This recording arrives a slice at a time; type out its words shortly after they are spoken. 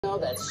know,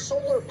 that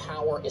solar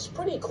power is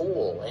pretty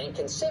cool and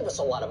can save us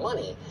a lot of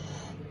money.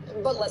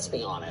 But let's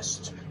be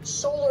honest,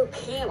 solar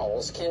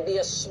panels can be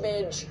a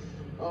smidge,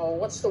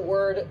 what's the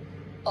word,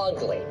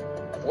 ugly.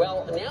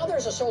 Well, now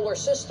there's a solar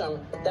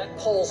system that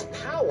pulls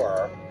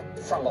power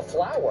from a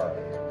flower.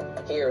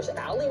 Here's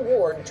Allie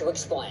Ward to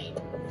explain.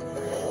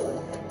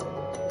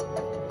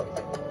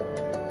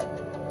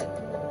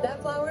 That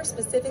flower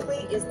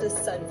specifically is the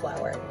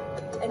sunflower.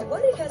 And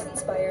what it has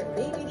inspired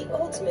may be the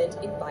ultimate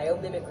in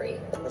biomimicry.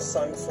 The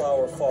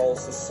sunflower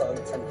follows the sun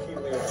through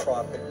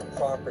heliotropic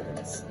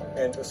properties.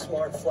 And the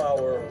smart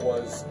flower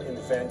was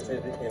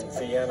invented in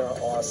Vienna,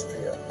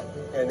 Austria.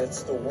 And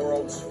it's the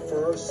world's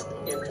first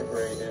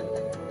integrated,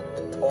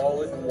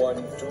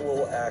 all-in-one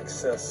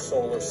dual-access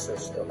solar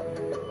system.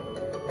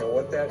 And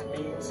what that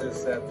means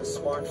is that the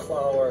smart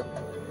flower,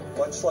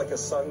 much like a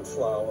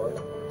sunflower,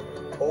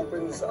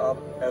 opens up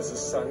as the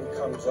sun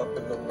comes up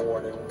in the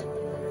morning.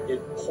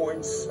 It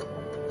points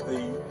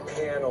the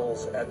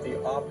panels at the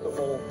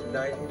optimal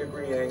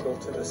 90-degree angle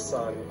to the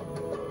sun,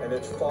 and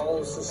it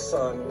follows the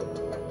sun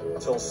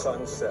till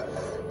sunset.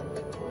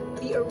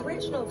 The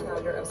original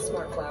founder of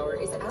Smart Flower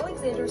is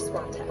Alexander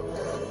Swatek.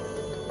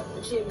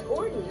 Jim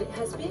Gordon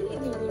has been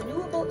in the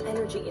renewable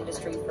energy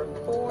industry for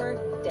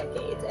 4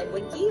 decades, and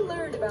when he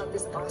learned about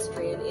this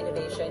Austrian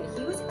innovation,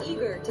 he was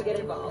eager to get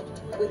involved.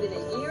 Within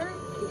a year,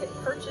 he had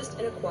purchased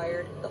and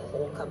acquired the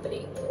whole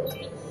company.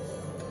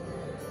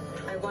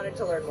 I wanted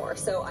to learn more,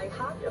 so I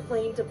hopped a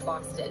plane to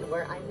Boston,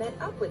 where I met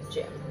up with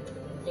Jim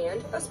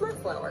and a Smart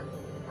Flower.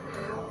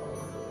 Wow.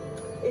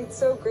 It's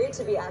so great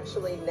to be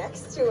actually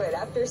next to it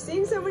after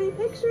seeing so many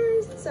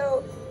pictures.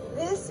 So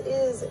this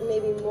is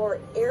maybe more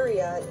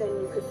area than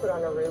you could put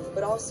on a roof,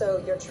 but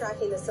also you're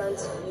tracking the sun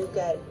so you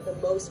get the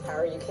most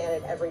power you can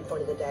at every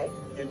point of the day.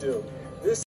 You do.